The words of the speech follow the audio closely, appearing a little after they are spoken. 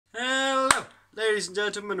ladies and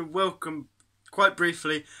gentlemen, and welcome, quite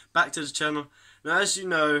briefly, back to the channel. Now, as you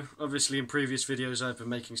know, obviously in previous videos I've been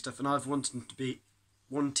making stuff, and I've wanting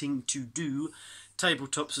to do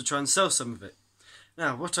tabletops to try and sell some of it.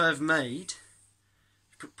 Now, what I've made,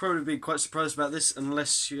 you'll probably be quite surprised about this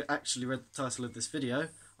unless you actually read the title of this video.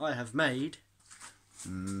 I have made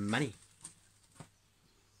money.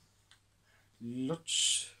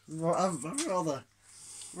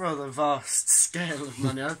 Rather vast scale of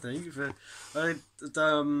money, I think. I've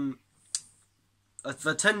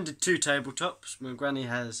attended 2 tabletops. My granny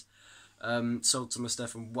has sold some of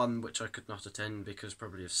stuff, and one which I could not attend because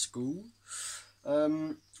probably of school.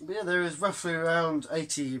 But yeah, there is roughly around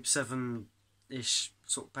 87-ish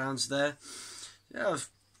sort of pounds there. Yeah, I've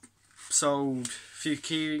sold a few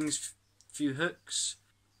keyrings, a few hooks,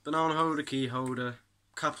 banana holder, key holder,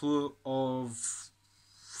 couple of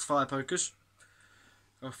fire pokers.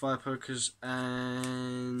 And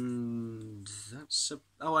that's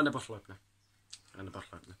and a bottle opener.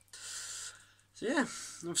 So yeah,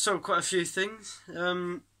 I've sold quite a few things.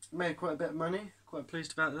 Made quite a bit of money. Quite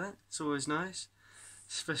pleased about that. It's always nice,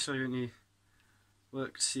 especially when you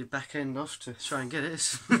work your back end off to try and get it.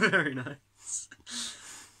 It's very nice.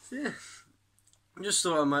 So yeah, just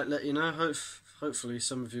thought I might let you know. Hopefully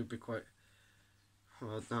some of you will be quite,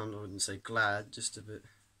 well, I wouldn't say glad, just a bit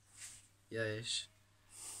yayish.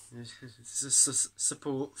 It's a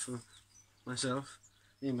support for myself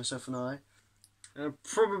and I. And I'm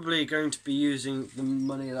probably going to be using the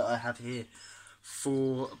money that I have here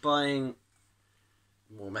for buying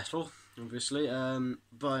more metal, obviously,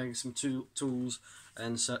 buying some tools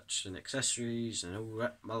and such, and accessories and all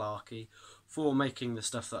that malarkey for making the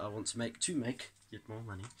stuff that I want to make get more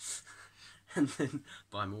money. And then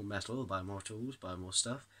buy more metal, buy more tools, buy more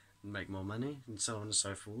stuff, and make more money, and so on and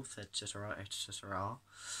so forth, etc, etc.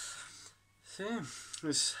 So yeah,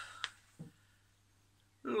 it's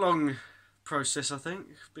a long process, I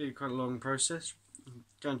think. It'll be quite a long process.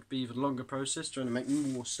 Going to be even longer process, trying to make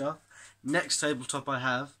more stuff. Next tabletop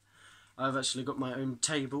I've actually got my own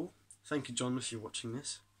table. Thank you, John, if you're watching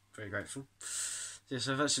this. Very grateful. Yes,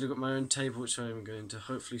 I've actually got my own table, which I'm going to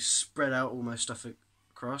hopefully spread out all my stuff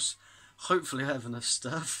across. Hopefully I have enough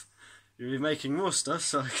stuff. You'll be making more stuff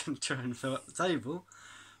so I can try and fill up the table.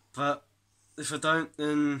 But if I don't,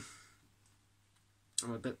 then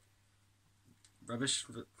I'm a bit rubbish.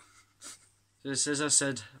 But just as I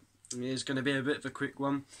said, it's going to be a bit of a quick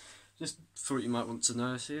one. Just thought you might want to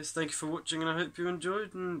know. So yes, thank you for watching, and I hope you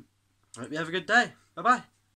enjoyed, and I hope you have a good day. Bye bye.